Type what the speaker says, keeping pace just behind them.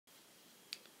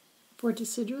For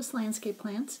deciduous landscape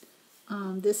plants,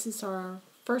 this is our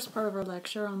first part of our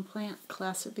lecture on plant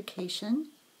classification.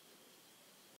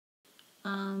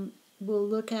 We'll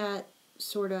look at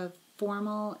sort of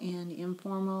formal and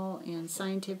informal and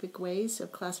scientific ways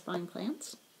of classifying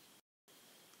plants.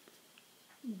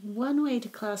 One way to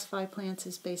classify plants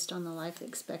is based on the life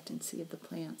expectancy of the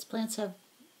plants. Plants have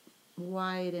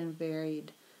wide and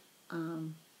varied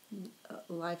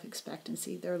life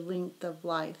expectancy, their length of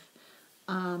life.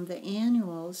 The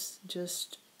annuals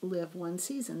just live one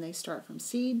season. They start from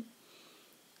seed,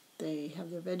 they have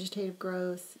their vegetative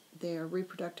growth, their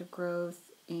reproductive growth,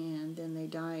 and then they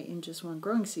die in just one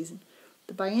growing season.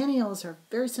 The biennials are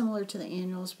very similar to the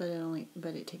annuals, but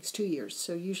it takes 2 years.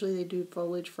 So usually they do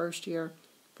foliage first year,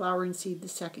 flower and seed the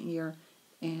second year,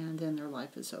 and then their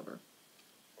life is over.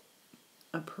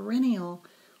 A perennial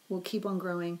will keep on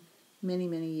growing many,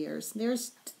 many years.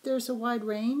 There's a wide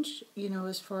range,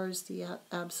 as far as the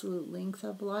absolute length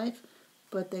of life,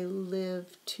 but they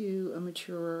live to a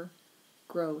mature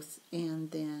growth,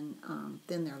 and then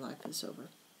their life is over.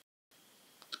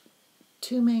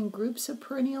 Two main groups of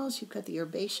perennials. You've got the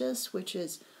herbaceous, which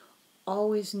is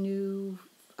always new,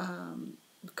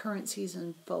 current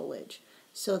season foliage.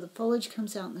 So the foliage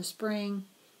comes out in the spring.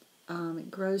 It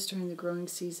grows during the growing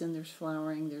season. There's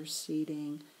flowering, there's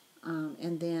seeding,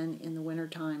 and then in the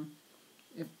wintertime,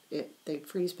 they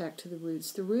freeze back to the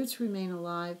roots. The roots remain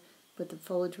alive, but the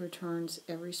foliage returns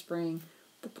every spring.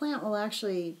 The plant will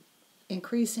actually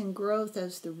increase in growth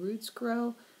as the roots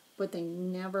grow, but they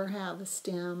never have a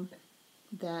stem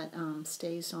that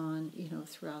stays on,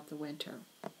 throughout the winter.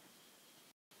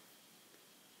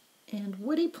 And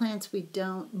woody plants we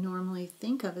don't normally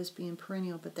think of as being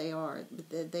perennial, but they are.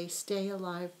 They stay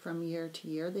alive from year to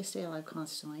year. They stay alive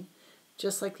constantly,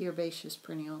 just like the herbaceous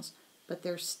perennials, but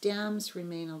their stems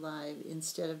remain alive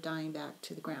instead of dying back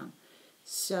to the ground.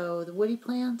 So the woody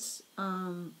plants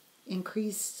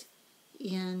increase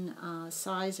in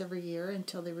size every year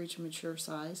until they reach a mature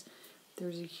size.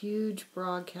 There's a huge,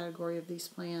 broad category of these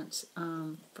plants,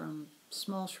 from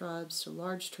small shrubs to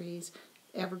large trees,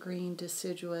 evergreen,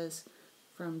 deciduous,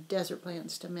 from desert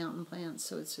plants to mountain plants.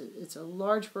 So it's a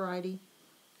large variety,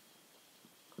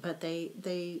 but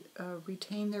they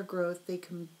retain their growth. They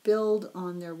can build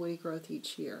on their woody growth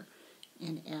each year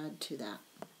and add to that.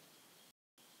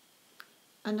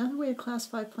 Another way to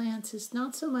classify plants is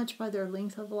not so much by their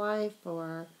length of life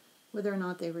or whether or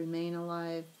not they remain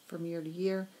alive from year to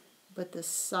year, but the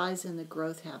size and the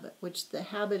growth habit, which the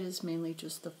habit is mainly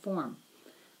just the form.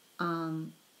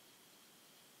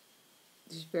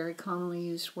 These very commonly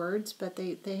used words, but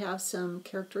they have some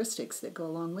characteristics that go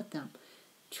along with them.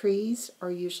 Trees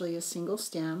are usually a single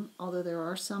stem, although there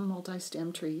are some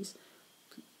multi-stem trees,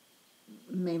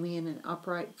 mainly in an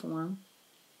upright form,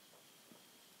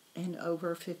 and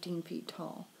over 15 feet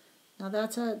tall. Now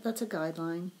that's a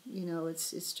guideline.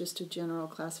 It's just a general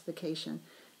classification.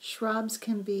 Shrubs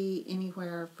can be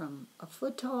anywhere from a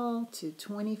foot tall to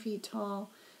 20 feet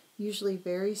tall, usually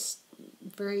very,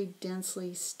 very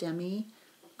densely stemmy,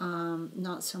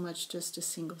 not so much just a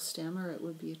single stem, or it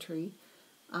would be a tree.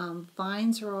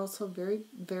 Vines are also very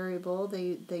variable.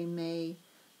 They may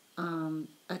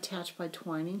attach by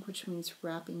twining, which means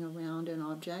wrapping around an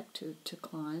object to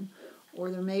climb,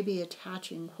 or there may be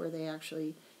attaching where they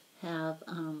actually have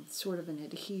sort of an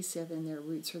adhesive in their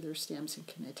roots or their stems and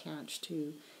can attach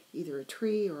to either a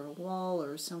tree or a wall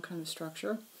or some kind of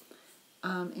structure.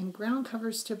 And ground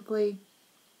covers typically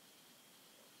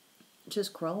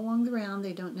just grow along the ground.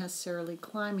 They don't necessarily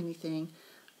climb anything.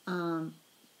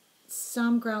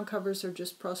 Some ground covers are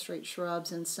just prostrate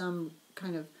shrubs, and some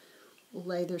kind of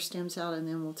lay their stems out and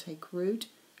then will take root.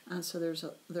 So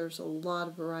there's a lot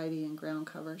of variety in ground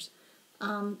covers.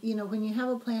 When you have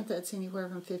a plant that's anywhere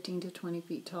from 15 to 20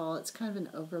 feet tall, it's kind of an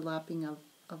overlapping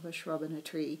of a shrub and a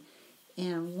tree.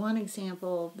 And one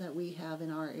example that we have in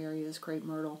our area is crepe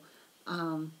myrtle.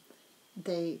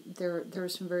 There are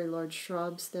some very large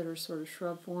shrubs that are sort of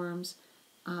shrub forms.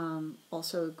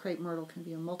 Also, crepe myrtle can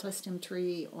be a multi-stem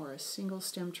tree or a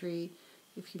single-stem tree.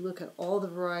 If you look at all the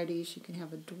varieties, you can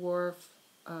have a dwarf,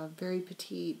 very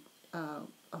petite,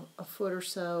 a foot or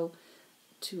so,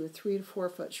 to a 3 to 4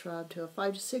 foot shrub, to a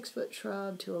 5 to 6 foot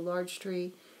shrub, to a large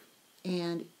tree.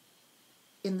 And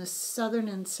in the southern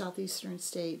and southeastern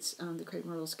states, the crepe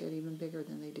myrtles get even bigger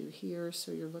than they do here.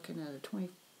 So you're looking at a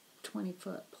 20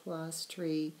 foot plus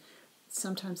tree,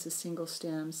 sometimes a single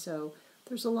stem. So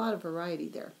there's a lot of variety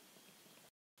there.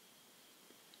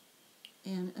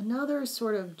 And another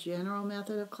sort of general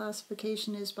method of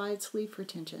classification is by its leaf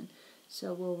retention.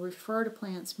 So we'll refer to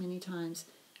plants many times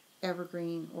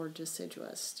evergreen or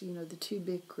deciduous. The two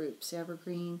big groups.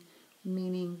 Evergreen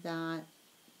meaning that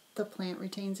the plant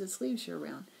retains its leaves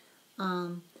year-round.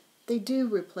 They do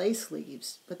replace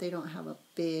leaves, but they don't have a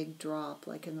big drop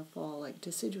like in the fall, like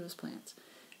deciduous plants.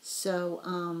 So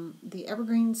the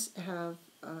evergreens have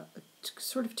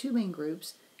sort of two main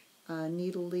groups,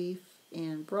 needle leaf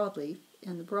and broadleaf.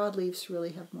 And the broadleaves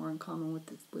really have more in common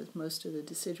with most of the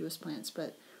deciduous plants,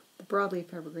 but the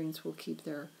broadleaf evergreens will keep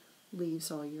their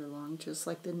leaves all year long, just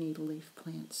like the needle leaf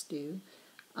plants do.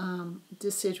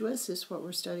 Deciduous is what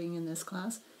we're studying in this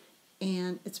class,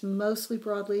 and it's mostly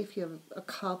broadleaf. You have a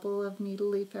couple of needle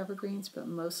leaf evergreens, but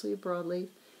mostly broadleaf,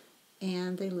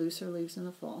 and they lose their leaves in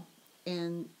the fall.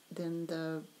 And then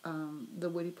the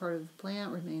woody part of the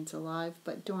plant remains alive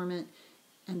but dormant,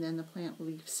 and then the plant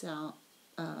leaves out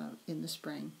in the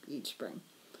spring, each spring.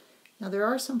 Now there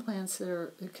are some plants that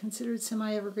are considered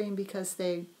semi-evergreen because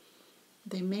they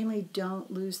mainly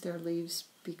don't lose their leaves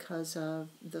because of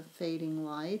the fading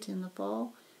light in the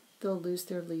fall. They'll lose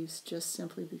their leaves just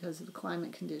simply because of the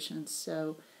climate conditions.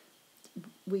 So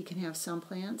we can have some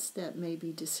plants that may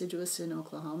be deciduous in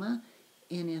Oklahoma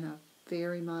and in a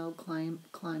very mild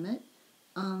climate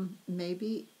may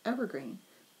be evergreen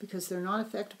because they're not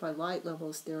affected by light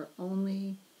levels. They're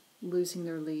only losing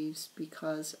their leaves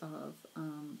because of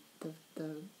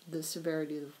the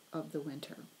severity of the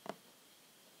winter.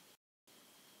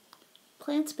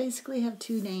 Plants basically have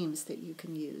two names that you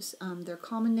can use. Their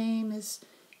common name is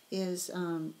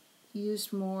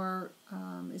used more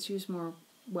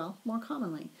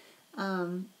commonly,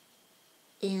 and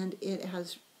it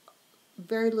has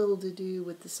very little to do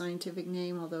with the scientific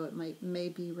name, although it may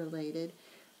be related.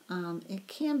 It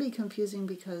can be confusing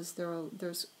because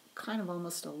there's kind of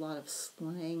almost a lot of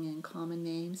slang and common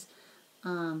names.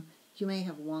 You may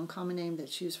have one common name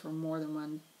that's used for more than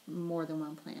one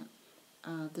plant.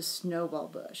 The snowball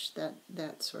bush,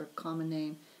 that sort of common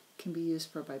name, can be used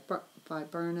for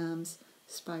viburnums,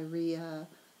 spirea,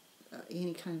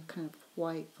 any kind of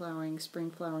white flowering, spring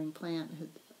flowering plant.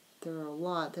 There are a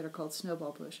lot that are called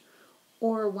snowball bush.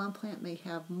 Or one plant may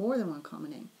have more than one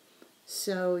common name.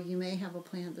 So you may have a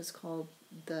plant that's called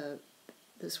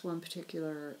this one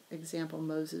particular example,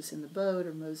 Moses in the boat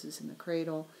or Moses in the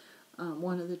cradle.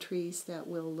 One of the trees that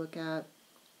we'll look at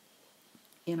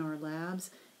in our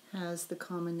labs has the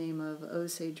common name of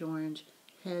Osage orange,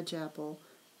 hedge apple,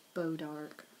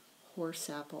 bodark, horse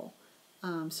apple.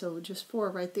 So just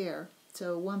four right there.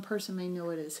 So one person may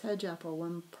know it as hedge apple,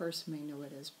 one person may know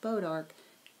it as bodark,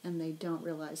 and they don't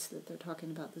realize that they're talking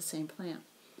about the same plant.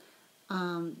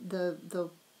 The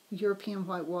European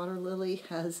white water lily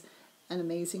has an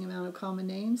amazing amount of common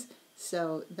names,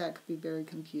 so that could be very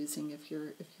confusing if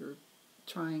you're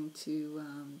trying to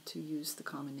use the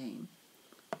common name.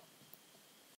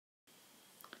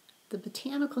 The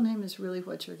botanical name is really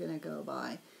what you're going to go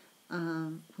by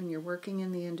when you're working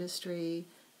in the industry,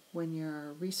 when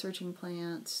you're researching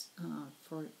plants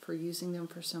for using them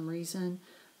for some reason,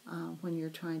 when you're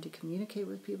trying to communicate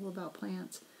with people about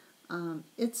plants.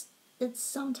 It's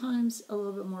sometimes a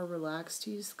little bit more relaxed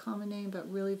to use the common name,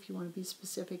 but really if you want to be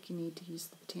specific, you need to use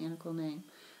the botanical name.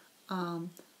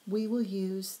 We will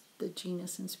use the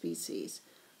genus and species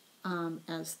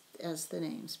as the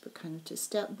names, but kind of to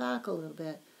step back a little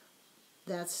bit,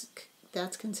 that's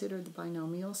considered the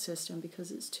binomial system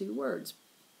because it's two words,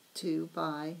 to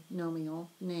binomial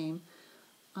name,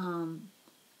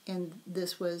 and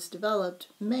this was developed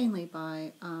mainly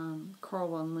by Carl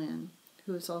von Linné,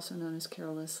 who is also known as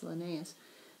Carolus Linnaeus.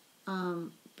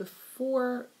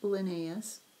 Before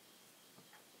Linnaeus,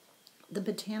 the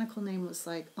botanical name was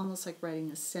almost like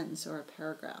writing a sentence or a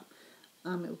paragraph.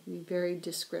 It would be very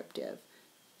descriptive,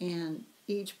 and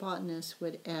each botanist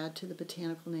would add to the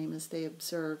botanical name as they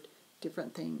observed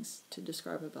different things to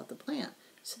describe about the plant.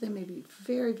 So they may be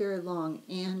very, very long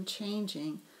and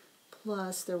changing,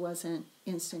 plus there wasn't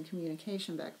instant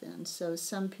communication back then. So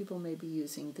some people may be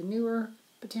using the newer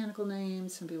botanical name,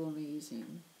 some people may be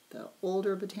using the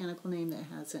older botanical name that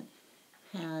hasn't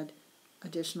had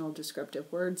additional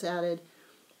descriptive words added.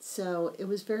 So it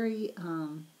was very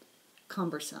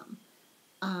cumbersome.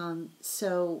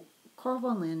 So Carl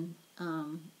von Linné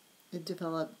it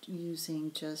developed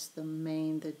using just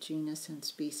the genus and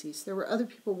species. There were other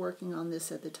people working on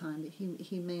this at the time, but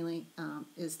he mainly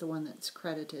is the one that's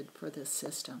credited for this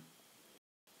system.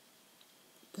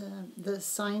 The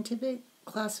scientific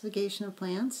classification of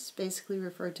plants is basically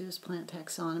referred to as plant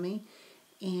taxonomy,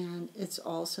 and it's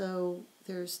also,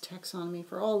 there's taxonomy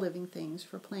for all living things,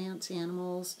 for plants,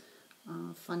 animals,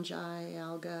 fungi,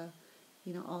 algae,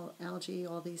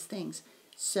 all these things.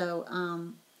 So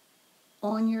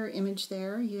on your image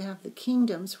there, you have the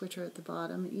kingdoms, which are at the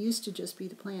bottom. It used to just be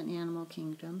the plant and animal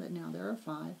kingdom, but now there are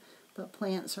 5. but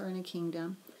plants are in a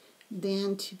kingdom.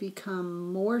 Then to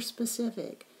become more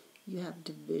specific, you have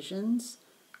divisions,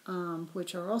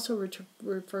 which are also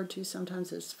referred to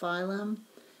sometimes as phylum,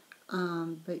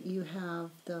 but you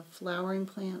have the flowering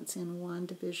plants in one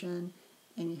division,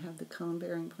 and you have the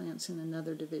cone-bearing plants in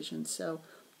another division. So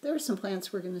there are some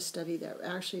plants we're going to study that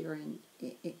actually are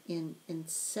in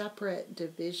separate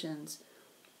divisions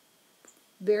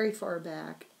very far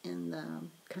back in the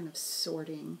kind of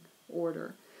sorting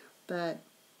order. But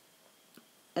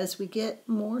as we get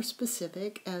more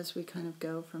specific, as we kind of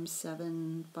go from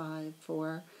 7, 5,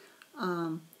 4,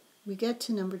 we get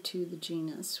to number 2, the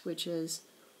genus, which is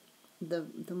the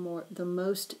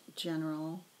most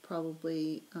general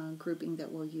probably grouping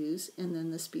that we'll use, and then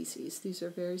the species. These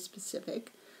are very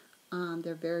specific.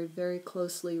 They're very, very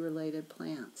closely related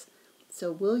plants.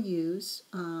 So we'll use,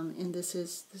 and this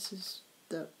is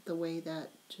the way that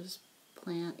just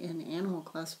plant and animal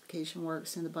classification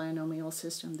works in the binomial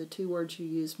system. The two words you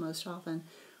use most often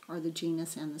are the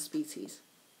genus and the species.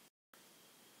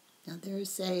 Now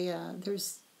there's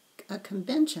a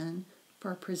convention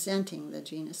for presenting the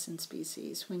genus and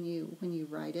species when you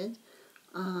write it.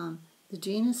 The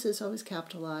genus is always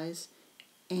capitalized,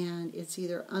 and it's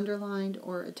either underlined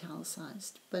or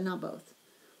italicized, but not both.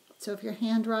 So if you're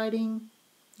handwriting,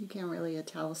 you can't really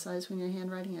italicize when you're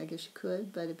handwriting. I guess you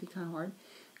could, but it'd be kind of hard.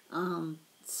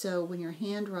 So when you're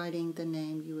handwriting the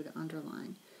name, you would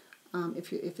underline.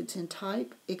 If it's in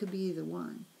type, it could be either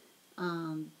one,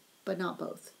 but not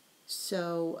both.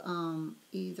 So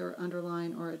either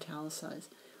underline or italicize.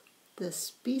 The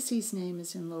species name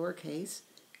is in lowercase,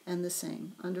 and the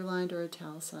same, underlined or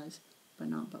italicized, but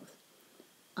not both.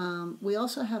 We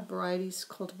also have varieties,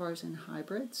 cultivars, and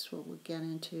hybrids, what we'll get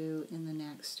into in the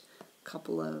next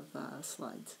couple of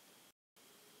slides.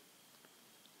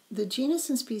 The genus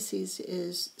and species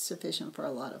is sufficient for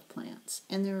a lot of plants,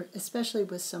 and there, especially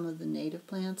with some of the native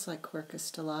plants like Quercus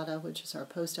stellata, which is our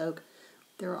post oak,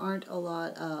 there aren't a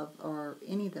lot of, or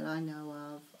any that I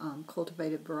know of,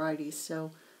 cultivated varieties.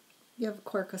 So you have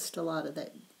Quercus stellata,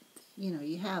 that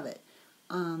you have it,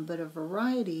 but a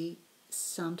variety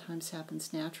sometimes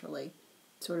happens naturally,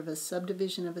 sort of a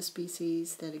subdivision of a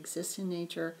species that exists in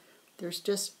nature. There's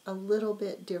just a little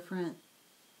bit different,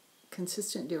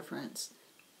 consistent difference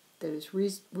that is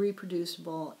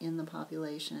reproducible in the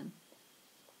population.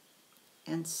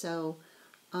 And so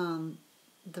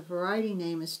the variety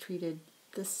name is treated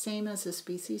the same as a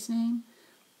species name,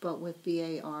 but with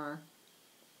VAR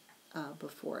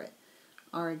before it.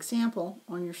 Our example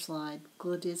on your slide,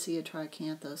 Gleditsia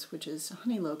triacanthus, which is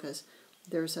honey locust,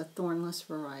 there's a thornless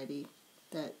variety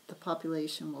that the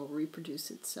population will reproduce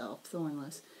itself,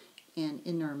 thornless, and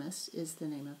inermis is the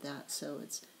name of that, so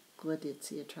it's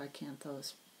Gleditsia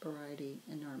triacanthus variety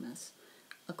inermis.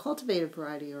 A cultivated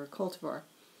variety, or a cultivar,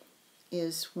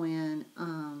 is when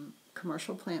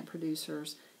commercial plant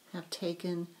producers have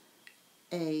taken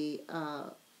a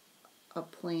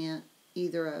plant,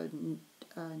 either a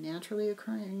naturally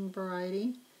occurring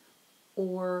variety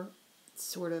or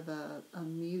sort of a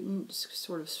mutant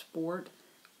sort of sport,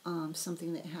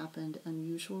 something that happened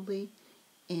unusually,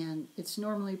 and it's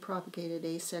normally propagated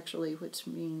asexually, which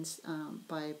means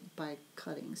by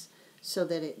cuttings, so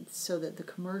that the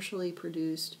commercially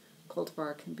produced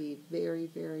cultivar can be very,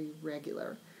 very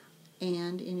regular.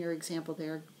 And in your example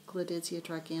there, Gleditsia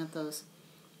triacanthus,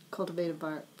 cultivated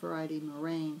variety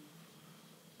Moraine.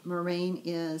 Moraine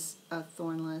is a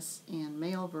thornless and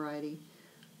male variety.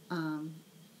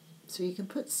 So you can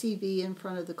put CV in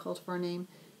front of the cultivar name.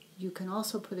 You can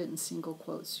also put it in single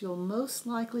quotes. You'll most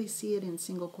likely see it in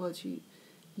single quotes. You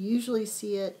usually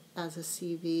see it as a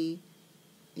CV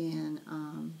in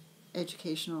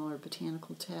educational or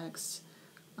botanical texts.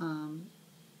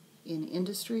 In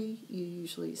industry, you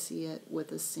usually see it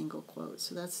with a single quote.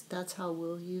 So that's how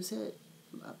we'll use it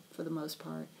for the most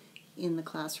part in the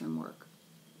classroom work.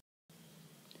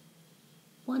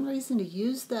 One reason to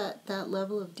use that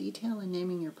level of detail in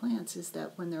naming your plants is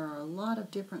that when there are a lot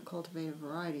of different cultivated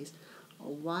varieties, a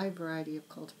wide variety of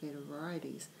cultivated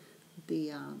varieties,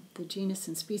 the genus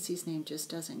and species name just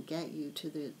doesn't get you to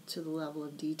the level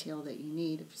of detail that you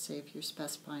need. If you're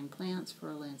specifying plants for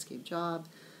a landscape job,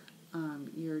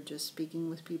 you're just speaking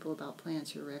with people about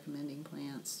plants, you're recommending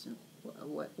plants,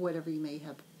 whatever you may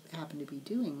happen to be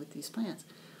doing with these plants.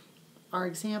 Our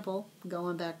example,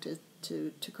 going back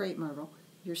to crepe myrtle,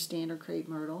 your standard crepe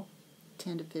myrtle,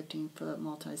 10 to 15 foot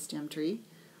multi-stem tree.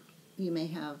 You may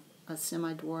have a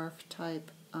semi-dwarf type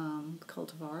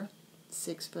cultivar,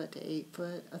 6 foot to 8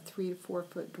 foot, a 3 to 4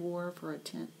 foot dwarf, or a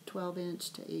 12 inch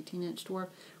to 18 inch dwarf.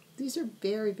 These are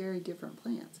very, very different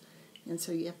plants, and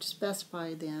so you have to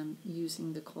specify them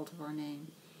using the cultivar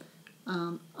name.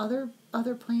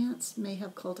 Other plants may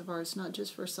have cultivars not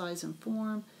just for size and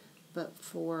form, but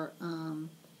for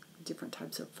different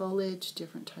types of foliage,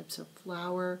 different types of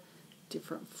flower,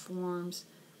 different forms.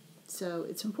 So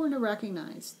it's important to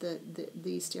recognize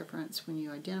these differences when you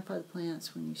identify the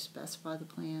plants, when you specify the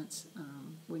plants,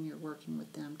 when you're working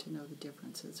with them to know the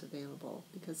differences available.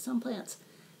 Because some plants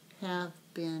have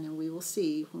been, and we will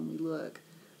see when we look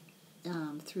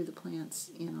through the plants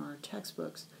in our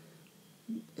textbooks,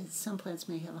 some plants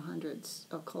may have hundreds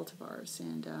of cultivars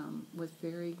and with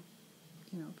very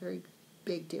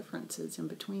big differences in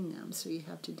between them. So you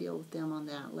have to deal with them on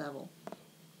that level.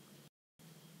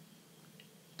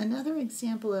 Another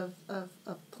example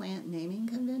of plant naming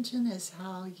convention is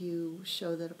how you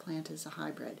show that a plant is a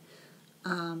hybrid.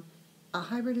 A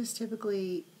hybrid is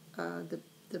typically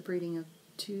the breeding of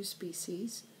two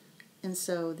species, and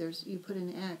so you put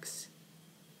an X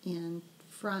in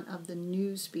front of the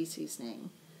new species name.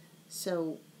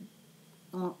 So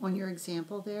on your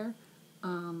example there,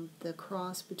 the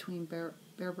cross between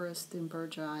Berberis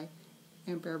thunbergi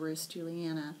and Berberis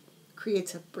juliana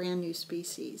creates a brand new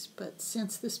species. But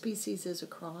since the species is a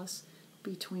cross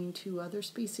between two other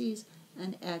species,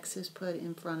 an X is put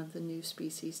in front of the new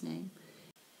species name.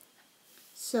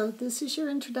 So this is your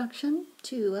introduction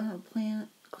to plant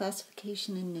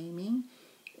classification and naming.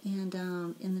 And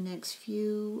in the next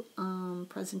few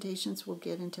presentations, we'll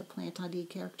get into plant ID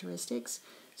characteristics.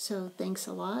 So thanks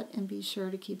a lot, and be sure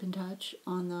to keep in touch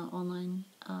on the online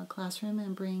classroom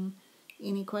and bring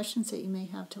any questions that you may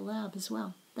have to lab as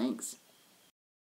well. Thanks.